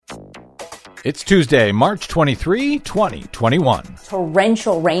It's Tuesday, March 23, 2021.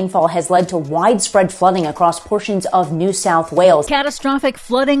 Torrential rainfall has led to widespread flooding across portions of New South Wales. Catastrophic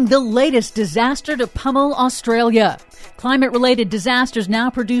flooding, the latest disaster to pummel Australia. Climate-related disasters now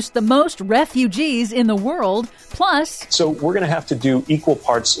produce the most refugees in the world, plus... So we're going to have to do equal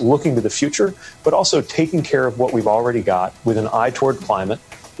parts looking to the future, but also taking care of what we've already got with an eye toward climate,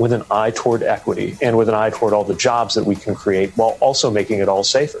 with an eye toward equity, and with an eye toward all the jobs that we can create while also making it all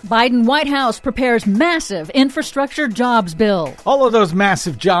safer. Biden White House prepares massive infrastructure jobs bill. All of those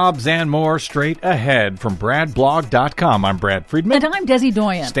massive jobs and more straight ahead from BradBlog.com. I'm Brad Friedman. And I'm Desi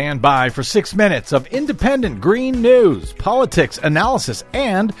Doyen. Stand by for 6 minutes of independent green news, politics, analysis,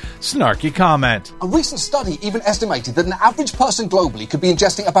 and snarky comment. A recent study even estimated that an average person globally could be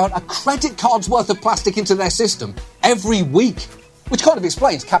ingesting about a credit card's worth of plastic into their system every week. Which kind of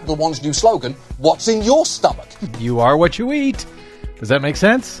explains Capital One's new slogan, what's in your stomach? You are what you eat. Does that make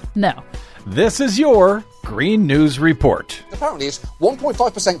sense? No. This is your Green News Report. Apparently it's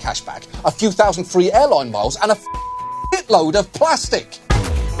 1.5% cash back, a few thousand free airline miles, and a shitload of plastic.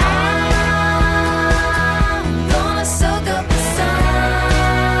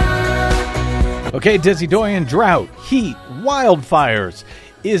 Okay, Desi Doyen, drought, heat, wildfires.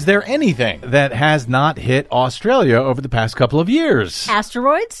 Is there anything that has not hit Australia over the past couple of years?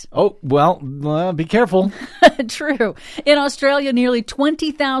 Asteroids? Oh, well, be careful. True. In Australia, nearly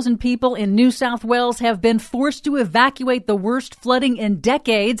 20,000 people in New South Wales have been forced to evacuate the worst flooding in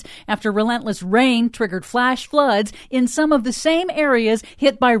decades after relentless rain triggered flash floods in some of the same areas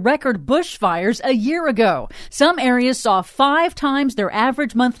hit by record bushfires a year ago. Some areas saw 5 times their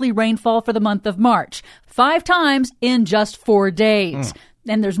average monthly rainfall for the month of March. 5 times in just 4 days.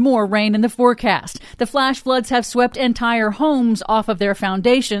 And there's more rain in the forecast. The flash floods have swept entire homes off of their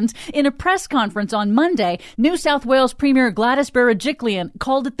foundations. In a press conference on Monday, New South Wales Premier Gladys Berejiklian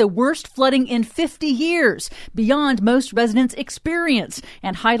called it the worst flooding in 50 years, beyond most residents' experience,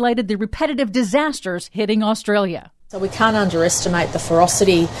 and highlighted the repetitive disasters hitting Australia. So we can't underestimate the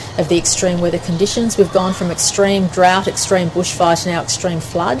ferocity of the extreme weather conditions. We've gone from extreme drought, extreme bushfire to now extreme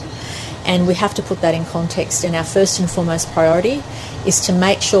flood. And we have to put that in context. And our first and foremost priority is to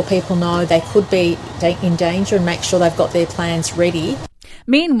make sure people know they could be in danger and make sure they've got their plans ready.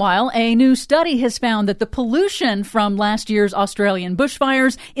 Meanwhile, a new study has found that the pollution from last year's Australian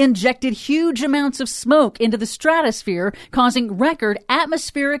bushfires injected huge amounts of smoke into the stratosphere, causing record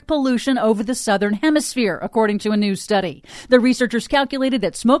atmospheric pollution over the southern hemisphere, according to a new study. The researchers calculated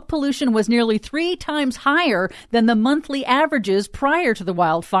that smoke pollution was nearly 3 times higher than the monthly averages prior to the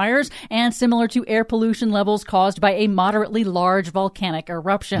wildfires and similar to air pollution levels caused by a moderately large volcanic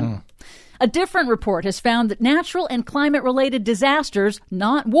eruption. A different report has found that natural and climate-related disasters,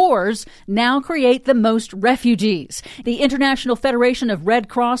 not wars, now create the most refugees. The International Federation of Red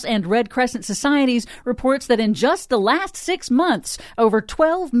Cross and Red Crescent Societies reports that in just the last 6 months, over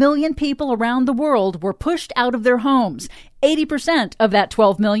 12 million people around the world were pushed out of their homes. 80% of that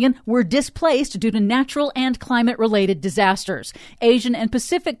 12 million were displaced due to natural and climate-related disasters. Asian and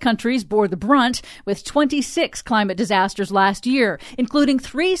Pacific countries bore the brunt, with 26 climate disasters last year, including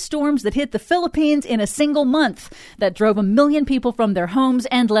 3 storms that hit the Philippines in a single month that drove 1 million people from their homes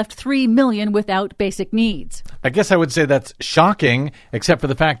and left 3 million without basic needs. I guess I would say that's shocking, except for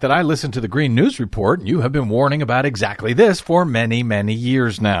the fact that I listened to the Green News Report, and you have been warning about exactly this for many, many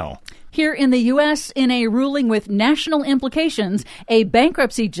years now. Here in the U.S., in a ruling with national implications, a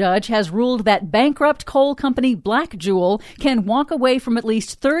bankruptcy judge has ruled that bankrupt coal company Black Jewel can walk away from at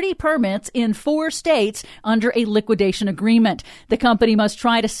least 30 permits in 4 states under a liquidation agreement. The company must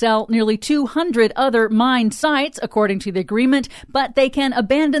try to sell nearly 200 other mine sites, according to the agreement, but they can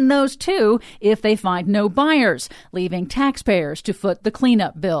abandon those too if they find no buyers, leaving taxpayers to foot the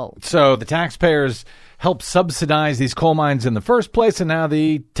cleanup bill. So the taxpayers help subsidize these coal mines in the first place, and now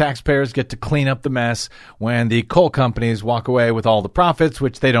the taxpayers get to clean up the mess when the coal companies walk away with all the profits,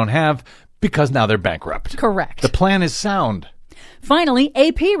 which they don't have because now they're bankrupt. Correct. The plan is sound. Finally,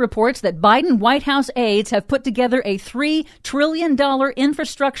 AP reports that Biden White House aides have put together a $3 trillion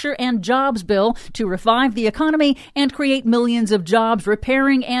infrastructure and jobs bill to revive the economy and create millions of jobs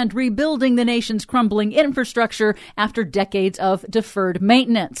repairing and rebuilding the nation's crumbling infrastructure after decades of deferred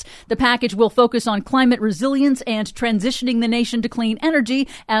maintenance. The package will focus on climate resilience and transitioning the nation to clean energy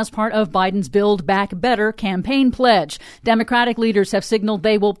as part of Biden's Build Back Better campaign pledge. Democratic leaders have signaled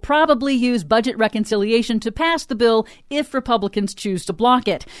they will probably use budget reconciliation to pass the bill if Republicans choose to block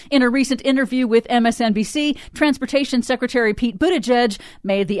it. In a recent interview with MSNBC, Transportation Secretary Pete Buttigieg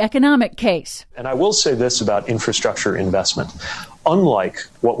made the economic case. And I will say this about infrastructure investment. unlike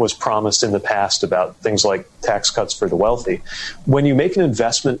what was promised in the past about things like tax cuts for the wealthy, when you make an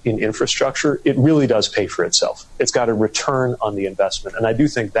investment in infrastructure, it really does pay for itself. It's got a return on the investment. And I do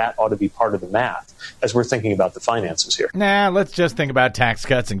think that ought to be part of the math as we're thinking about the finances here. Nah, let's just think about tax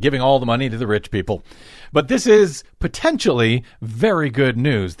cuts and giving all the money to the rich people. But this is potentially very good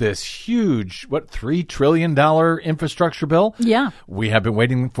news. This huge, $3 trillion infrastructure bill? Yeah. We have been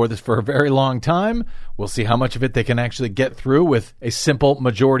waiting for this for a very long time. We'll see how much of it they can actually get through with a simple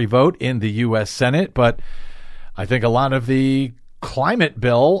majority vote in the U.S. Senate. But I think a lot of the climate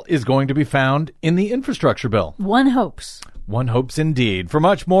bill is going to be found in the infrastructure bill. One hopes. One hopes indeed. For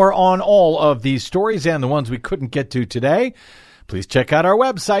much more on all of these stories and the ones we couldn't get to today, please check out our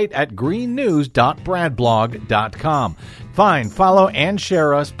website at greennews.bradblog.com. Find, follow, and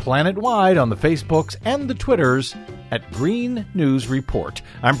share us planet-wide on the Facebooks and the Twitters at Green News Report.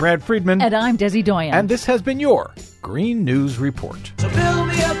 I'm Brad Friedman. And I'm Desi Doyen. And this has been your Green News Report. So build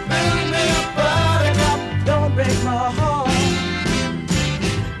me up, buttercup, don't break my heart.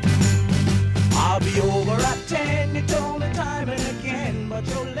 I'll be over at 10, you told me time and again, but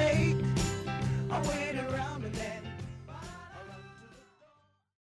you're